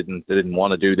 They didn't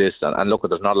want to do this. And look,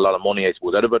 there's not a lot of money, I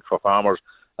suppose, out of it for farmers.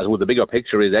 As well, the bigger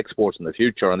picture is exports in the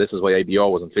future, and this is why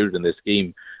IBR was included in this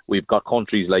scheme. We've got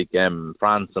countries like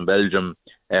France and Belgium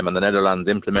and the Netherlands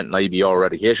implementing IBR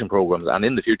eradication programs. And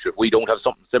in the future, if we don't have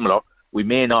something similar, we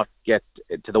may not get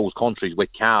to those countries with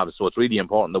calves. So it's really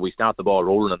important that we start the ball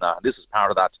rolling on that. And this is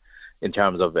part of that in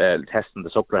terms of testing the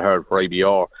suckler herd for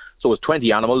IBR. So it's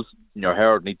 20 animals in your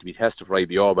herd need to be tested for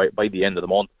IBR by the end of the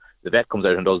month. The vet comes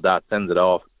out and does that, sends it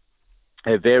off.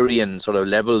 Varying sort of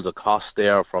levels of cost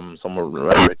there, from somewhere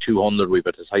around 200, we've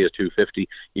got as high as 250.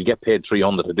 You get paid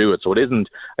 300 to do it. So it isn't,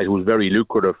 I suppose, very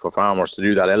lucrative for farmers to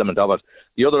do that element of it.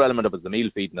 The other element of it is the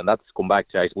meal feeding, and that's come back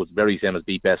to, I suppose, very same as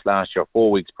Beef Best last year, 4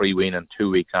 weeks pre-wean and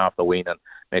 2 weeks after weaning.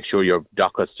 Make sure your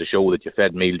dockets to show that you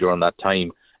fed meal during that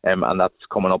time. And that's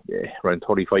coming up around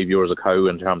 €35 a cow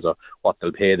in terms of what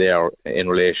they'll pay there in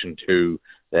relation to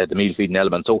the meal feeding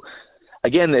element. So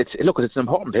again, it's an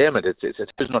important payment. It's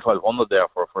 1,000 or 1,200 there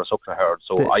for a suckler herd.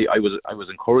 So I was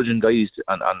encouraging guys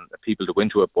and people to go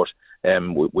into it, but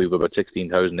we've about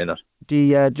 16,000 in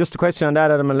it. Just a question on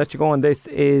that, Adam, I'll let you go on this,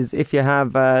 is if you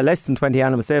have less than 20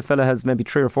 animals, say a fella has maybe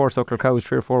 3 or 4 suckler cows,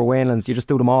 3 or 4 weanlings, you just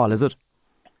do them all, is it?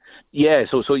 Yeah,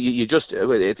 so you just,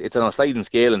 it's on a sliding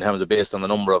scale in terms of based on the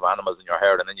number of animals in your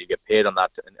herd, and then you get paid on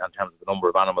that in terms of the number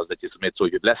of animals that you submit. So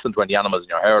if you have less than 20 animals in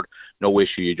your herd, no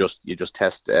issue. You just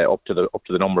test up to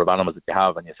the number of animals that you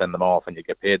have, and you send them off, and you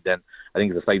get paid then. I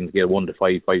think it's a sliding scale, 1 to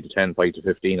 5, 5 to 10, 5 to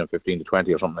 15, or 15 to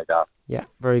 20, or something like that. Yeah,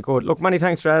 very good. Look, many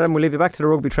thanks for that, Adam. We'll leave you back to the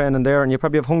rugby training there, and you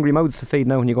probably have hungry mouths to feed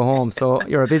now when you go home. So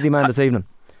you're a busy man this evening.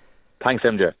 Thanks,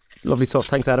 MJ. Lovely stuff.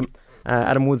 Thanks, Adam.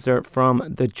 Adam Woods there from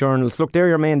the Journals. Look, they're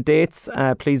your main dates.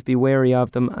 Please be wary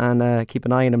of them and keep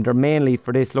an eye on them. They're mainly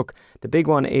for this. Look, the big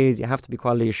one is you have to be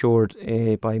quality assured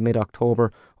by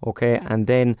mid-October, okay? And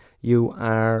then you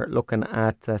are looking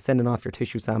at sending off your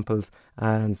tissue samples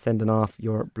and sending off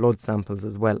your blood samples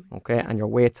as well, okay? And your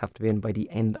weights have to be in by the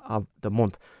end of the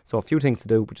month. So a few things to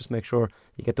do, but just make sure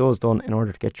you get those done in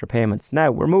order to get your payments.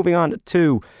 Now, we're moving on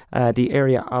to the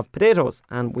area of potatoes,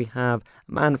 and we have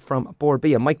a man from Bord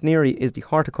Bia. Mike Neary is the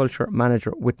horticulture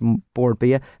manager with Bord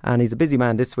Bia, and he's a busy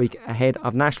man this week ahead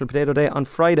of National Potato Day on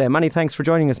Friday. Many thanks for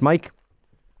joining us, Mike.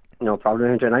 No problem,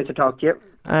 Andrew. Nice to talk to you.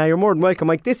 You're more than welcome,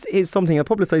 Mike. This is something I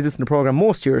publicise this in the programme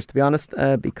most years, to be honest,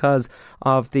 because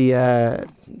of the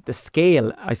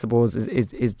scale, I suppose,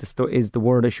 is the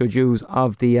word I should use,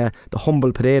 of the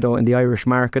humble potato in the Irish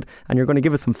market. And you're going to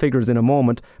give us some figures in a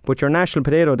moment. But your National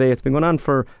Potato Day, it's been going on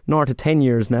for north of 10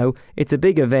 years now. It's a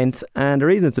big event, and the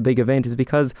reason it's a big event is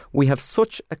because we have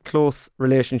such a close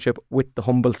relationship with the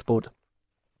humble spud.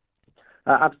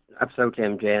 Absolutely,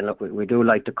 MJ. And look, we do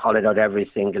like to call it out every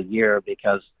single year,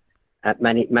 because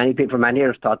many people for many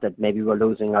years thought that maybe we're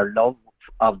losing our love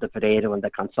of the potato and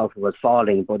the consumption was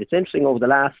falling. But it's interesting, over the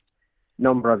last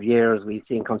number of years, we've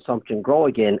seen consumption grow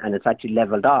again, and it's actually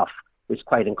levelled off, which is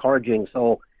quite encouraging.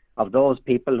 So of those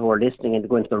people who are listening and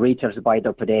going to the retailers to buy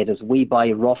their potatoes, we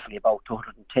buy roughly about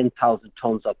 210,000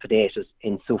 tonnes of potatoes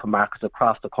in supermarkets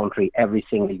across the country every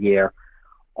single year.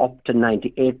 up to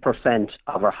 98%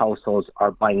 of our households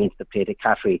are buying into the potato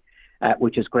category,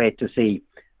 which is great to see.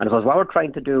 And I suppose what we're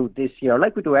trying to do this year,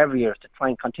 like we do every year, is to try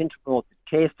and continue to promote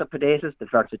the taste of potatoes, the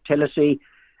versatility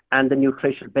and the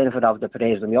nutritional benefit of the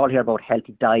potatoes. And we all hear about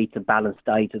healthy diets and balanced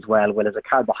diets as well. Well, as a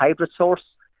carbohydrate source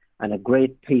and a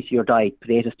great piece of your diet,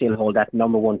 potatoes still hold that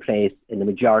number one place in the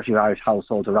majority of Irish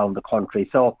households around the country.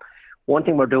 So one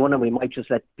thing we're doing, and we might just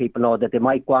let people know that they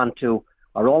might go on to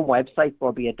our own website,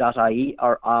 borbia.ie,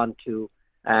 or on to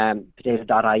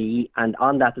potato.ie, and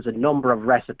on that there's a number of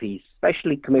recipes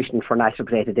specially commissioned for National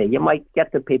Potato Day. You might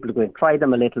get the people to go and try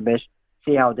them a little bit,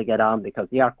 see how they get on, because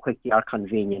they are quick, they are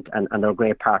convenient, and they're a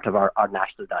great part of our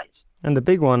national diet. And the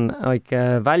big one, like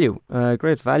value,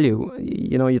 great value.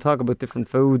 You know, you talk about different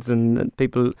foods and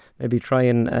people maybe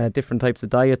trying different types of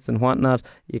diets and whatnot.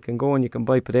 You can go and you can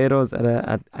buy potatoes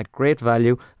at great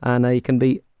value, and you can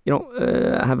be,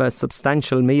 have a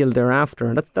substantial meal thereafter.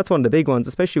 And that's one of the big ones,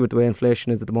 especially with the way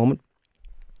inflation is at the moment.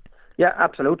 Yeah,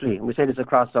 absolutely. We say this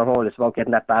across our whole. It's about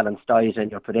getting that balanced diet,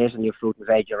 and your potatoes and your fruit and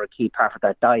veg are a key part of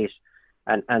that diet.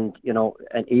 And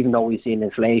even though we've seen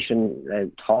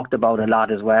inflation talked about a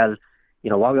lot as well,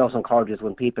 what we also encourage is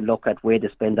when people look at where to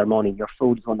spend their money, your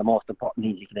food is one of the most important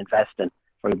things you can invest in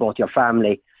for both your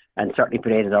family, and certainly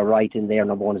potatoes are right in there.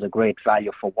 Number one is a great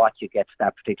value for what you get for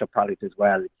that particular product as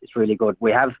well. It's really good.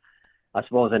 We have, I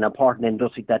suppose, an important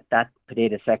industry that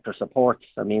potato sector supports.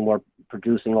 I mean, we're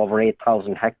producing over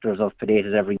 8,000 hectares of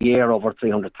potatoes every year, over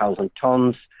 300,000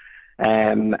 tonnes.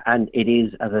 And it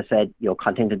is, as I said,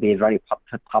 continue to be a very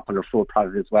popular food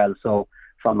product as well. So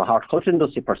from a horticulture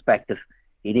industry perspective,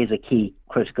 it is a key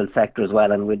critical sector as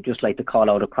well. And we'd just like to call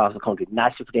out across the country,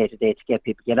 National Potato Day, to get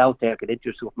people get out there, get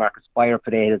into your supermarkets, buy your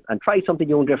potatoes and try something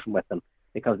new and different with them,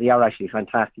 because they are actually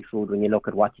fantastic food when you look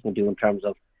at what you can do in terms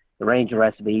of the range of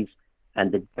recipes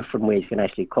and the different ways you can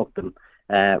actually cook them.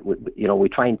 We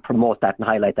try and promote that and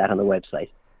highlight that on the website.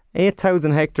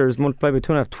 8,000 hectares multiplied by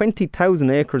 2.5, 20,000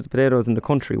 acres of potatoes in the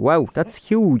country. Wow, that's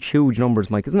huge numbers,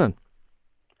 Mike, isn't it?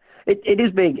 It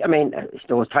is big. I mean,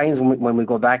 there was times when we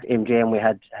go back, MJ, and we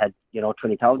had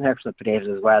 20,000 hectares of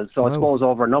potatoes as well. So I suppose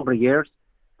over a number of years,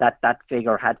 that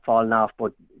figure had fallen off.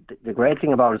 But the great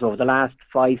thing about it is over the last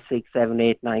 5, 6, 7,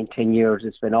 8, 9, 10 years,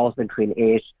 it's been always been between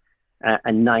 8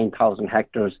 and 9,000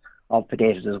 hectares of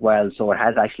potatoes as well. So it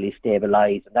has actually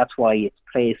stabilised, and that's why it's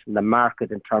placed in the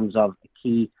market in terms of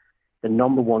the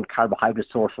number one carbohydrate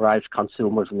source for Irish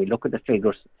consumers. When we look at the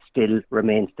figures, still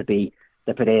remains to be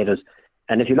the potatoes.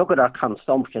 And if you look at our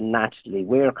consumption naturally,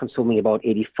 we're consuming about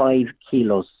 85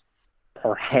 kilos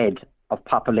per head of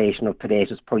population of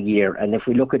potatoes per year. And if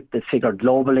we look at the figure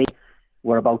globally,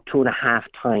 we're about 2.5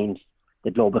 times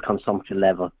the global consumption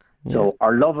level. Yeah. So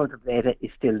our love of the potato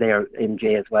is still there,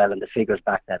 MJ, as well, and the figures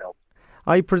back that up.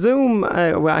 I presume,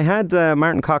 I had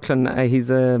Martin Coughlin,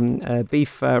 he's a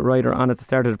beef writer on at the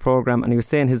start of the programme, and he was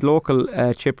saying his local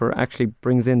chipper actually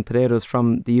brings in potatoes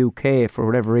from the UK for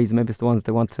whatever reason. Maybe it's the ones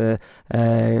they want to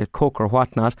cook or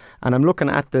whatnot. And I'm looking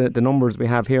at the numbers we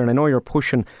have here, and I know you're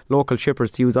pushing local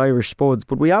chippers to use Irish spuds,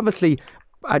 but we obviously...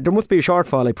 there must be a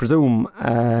shortfall, I presume,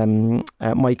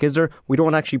 Mike, is there? We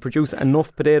don't actually produce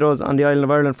enough potatoes on the island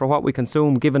of Ireland for what we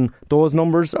consume, given those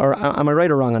numbers, or am I right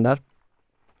or wrong on that?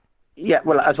 Yeah,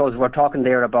 well, I suppose we're talking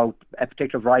there about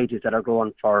particular varieties that are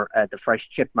grown for the fresh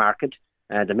chip market.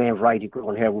 The main variety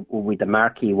grown here will be the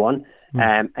marquee one.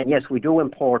 And yes, we do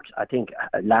import, I think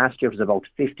last year was about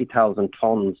 50,000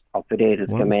 tonnes of potatoes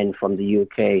come in from the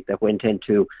UK that went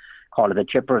into, call it the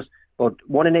chippers. But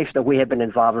one initiative that we have been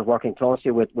involved in, working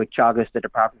closely with Teagasc, the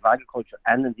Department of Agriculture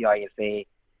and in the IFA,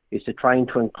 is to trying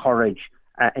to encourage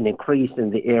an increase in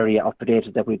the area of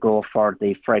potatoes that we grow for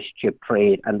the fresh chip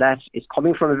trade. And that is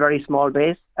coming from a very small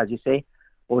base, as you say,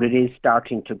 but it is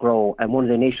starting to grow. And one of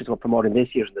the initiatives we're promoting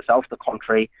this year is in the south of the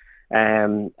country.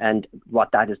 And what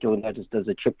that is doing, there's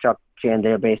a chip shop chain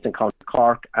there based in County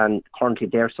Cork, and currently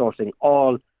they're sourcing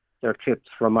all their chips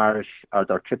from Irish, or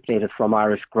their chip potatoes from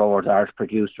Irish growers, Irish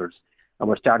producers. And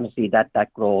we're starting to see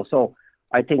that grow. So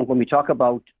I think when we talk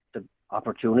about the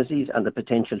opportunities and the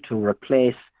potential to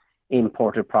replace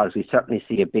imported products, we certainly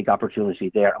see a big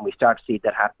opportunity there, and we start to see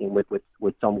that happening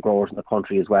with some growers in the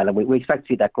country as well, and we expect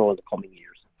to see that grow in the coming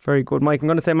years. Very good, Mike. I'm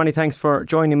going to say many thanks for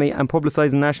joining me and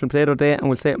publicising National Potato Day, and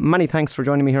we'll say many thanks for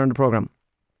joining me here on the programme.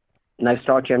 Nice to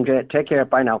talk to you, MJ. Take care.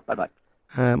 Bye now. Bye-bye.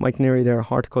 Mike Neary there,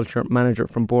 Horticulture Manager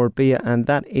from Bord Bia, and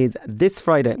that is this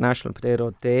Friday, National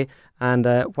Potato Day. And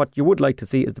what you would like to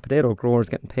see is the potato growers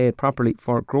getting paid properly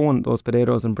for growing those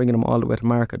potatoes and bringing them all the way to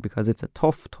market, because it's a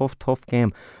tough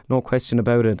game, no question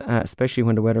about it, especially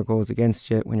when the weather goes against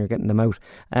you when you're getting them out.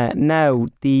 Now,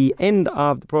 the end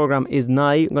of the programme is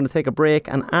nigh. I'm going to take a break,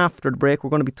 and after the break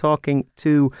we're going to be talking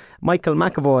to Michael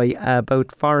McAvoy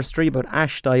about forestry, about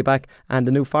ash dieback and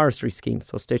the new forestry scheme,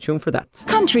 so stay tuned for that.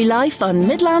 Country Life on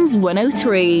Midlands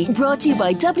 103. Brought to you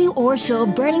by W. Orshaw,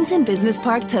 Burlington Business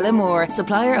Park, Tullamore.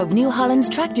 Supplier of New Holland's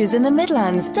tractors in the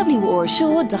Midlands.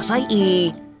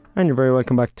 worshaw.ie. And you're very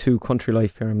welcome back to Country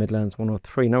Life here in Midlands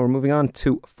 103. Now we're moving on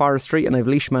to forestry, and I have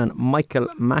Laoisman Michael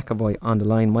McAvoy on the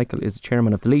line. Michael is the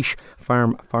chairman of the Laois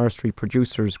Farm Forestry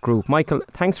Producers Group. Michael,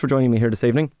 thanks for joining me here this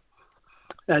evening.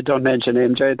 Don't mention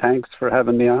MJ, thanks for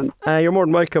having me on. You're more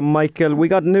than welcome, Michael. We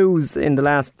got news in the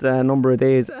last number of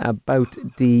days about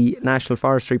the National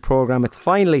Forestry Programme. It's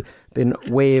finally been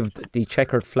waved, the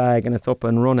checkered flag, and it's up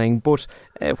and running. But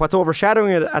what's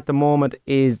overshadowing it at the moment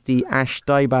is the ash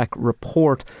dieback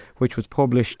report, which was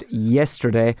published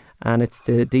yesterday, and it's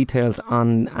the details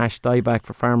on ash dieback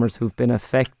for farmers who've been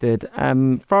affected.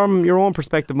 From your own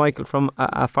perspective, Michael, from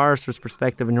a forester's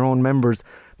perspective and your own members'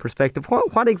 perspective,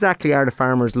 what exactly are the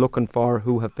farmers looking for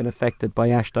who have been affected by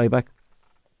ash dieback?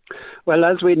 Well,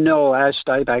 as we know, ash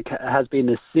dieback has been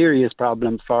a serious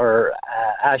problem for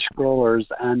ash growers,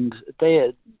 and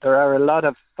there are a lot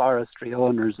of forestry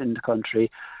owners in the country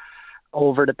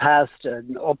over the past,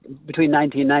 between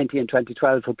 1990 and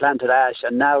 2012, who planted ash,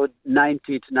 and now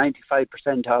 90 to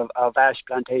 95% of ash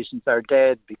plantations are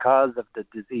dead because of the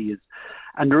disease.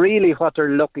 And really what they're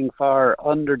looking for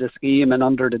under the scheme and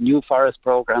under the new forest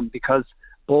programme, because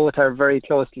both are very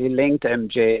closely linked,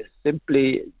 MJ,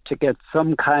 simply to get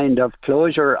some kind of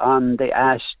closure on the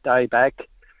ash dieback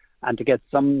and to get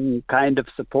some kind of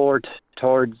support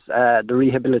towards the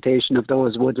rehabilitation of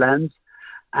those woodlands,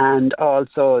 and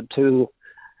also to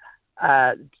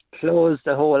close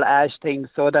the whole ash thing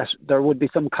so that there would be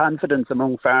some confidence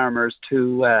among farmers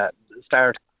to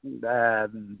start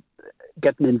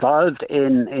getting involved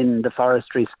in the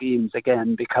forestry schemes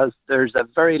again, because there's a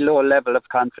very low level of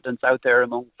confidence out there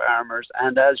among farmers.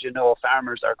 And as you know,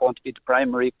 farmers are going to be the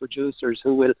primary producers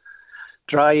who will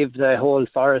drive the whole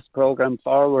forest programme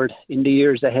forward in the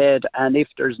years ahead. And if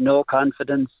there's no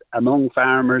confidence among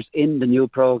farmers in the new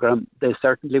programme, they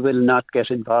certainly will not get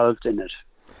involved in it.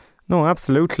 No,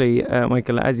 absolutely,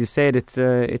 Michael. As you said, it's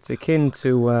akin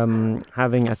to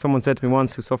having, as someone said to me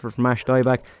once who suffered from ash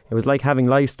dieback, it was like having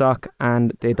livestock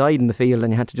and they died in the field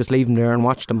and you had to just leave them there and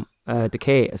watch them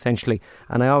decay, essentially.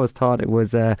 And I always thought it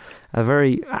was a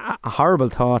horrible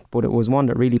thought, but it was one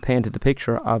that really painted the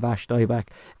picture of ash dieback.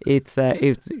 It's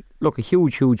look, a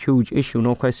huge issue,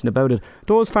 no question about it.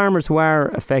 Those farmers who are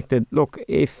affected, look,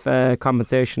 if adequate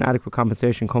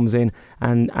compensation comes in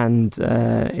and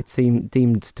it's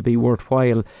deemed to be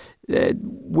worthwhile,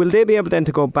 will they be able then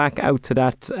to go back out to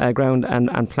that ground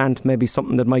and plant maybe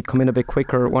something that might come in a bit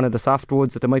quicker, one of the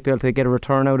softwoods, that they might be able to get a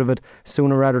return out of it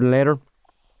sooner rather than later?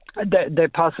 They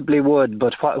possibly would,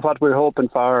 but what we're hoping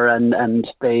for, and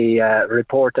the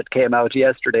report that came out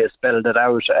yesterday spelled it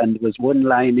out, and there was one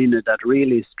line in it that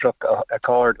really struck a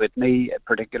chord with me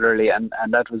particularly, and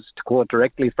that was to quote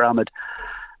directly from it.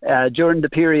 During the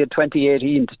period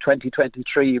 2018 to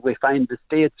 2023, we find the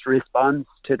state's response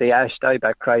to the ash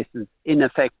dieback crisis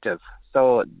ineffective.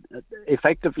 So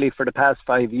effectively for the past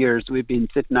 5 years, we've been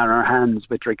sitting on our hands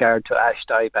with regard to ash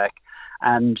dieback.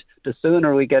 And the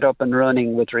sooner we get up and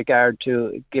running with regard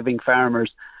to giving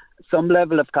farmers some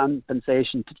level of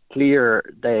compensation to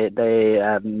clear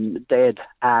the dead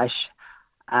ash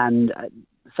and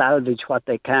salvage what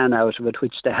they can out of it,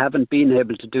 which they haven't been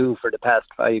able to do for the past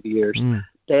 5 years,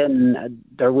 then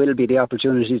there will be the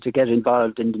opportunity to get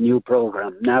involved in the new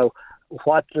programme. Now,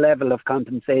 what level of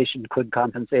compensation could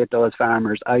compensate those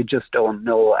farmers, I just don't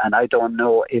know. And I don't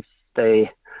know if the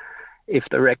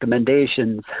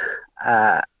recommendations,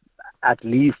 at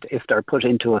least if they're put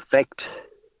into effect,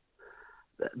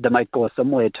 they might go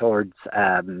some way towards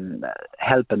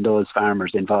helping those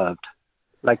farmers involved.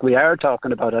 Like, we are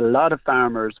talking about a lot of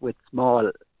farmers with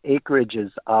small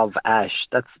acreages of ash.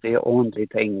 That's the only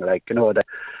thing. Like, you know, the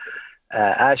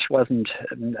ash wasn't,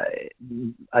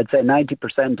 I'd say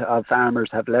 90% of farmers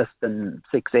have less than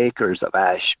 6 acres of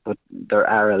ash, but there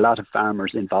are a lot of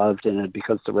farmers involved in it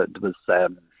because there was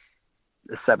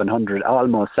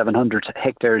almost 700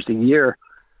 hectares a year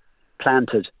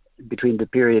planted between the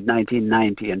period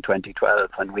 1990 and 2012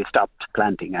 when we stopped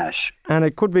planting ash. And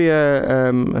it could be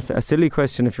a silly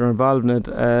question if you're involved in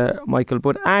it, Michael,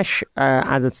 but ash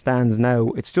as it stands now,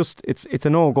 it's a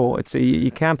no-go.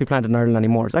 You can't be planted in Ireland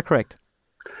anymore. Is that correct?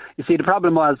 You see, the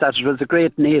problem was that it was a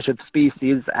great native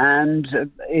species, and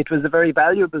it was a very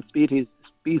valuable species,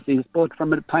 both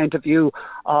from a point of view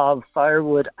of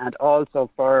firewood and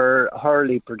also for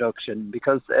hurley production,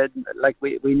 because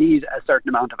we need a certain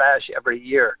amount of ash every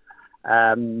year.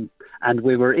 And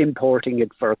we were importing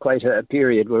it for quite a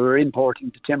period. We were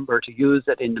importing the timber to use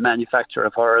it in the manufacture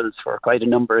of hurls for quite a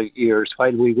number of years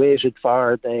while we waited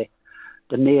for the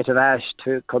native ash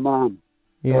to come on.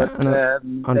 Yeah, but,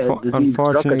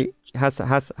 unfortunately,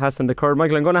 hasn't occurred.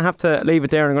 Michael, I'm going to have to leave it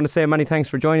there. I'm going to say many thanks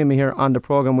for joining me here on the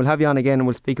programme. We'll have you on again and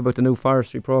we'll speak about the new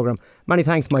forestry programme. Many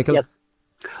thanks, Michael. Yes.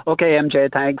 Okay,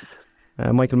 MJ, thanks.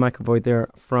 Michael McAvoy there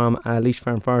from Laois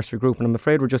Farm Forestry Group, and I'm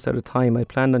afraid we're just out of time. I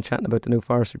planned on chatting about the new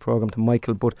forestry programme to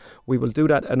Michael, but we will do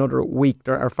that another week.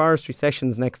 There are forestry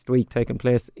sessions next week taking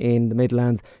place in the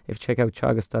Midlands. If you check out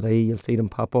teagasc.ie, you'll see them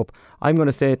pop up. I'm going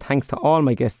to say thanks to all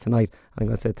my guests tonight. I'm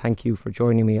going to say thank you for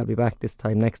joining me. I'll be back this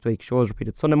time next week. Shows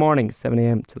repeated Sunday morning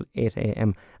 7am till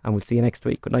 8am, and we'll see you next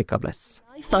week. Good night, God bless.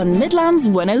 Life on Midlands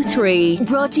 103,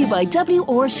 brought to you by W.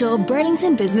 Orshaw,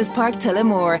 Burlington Business Park,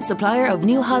 Tullamore, supplier of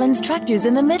New Holland's tractors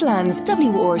in the Midlands.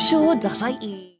 WORshaw.ie.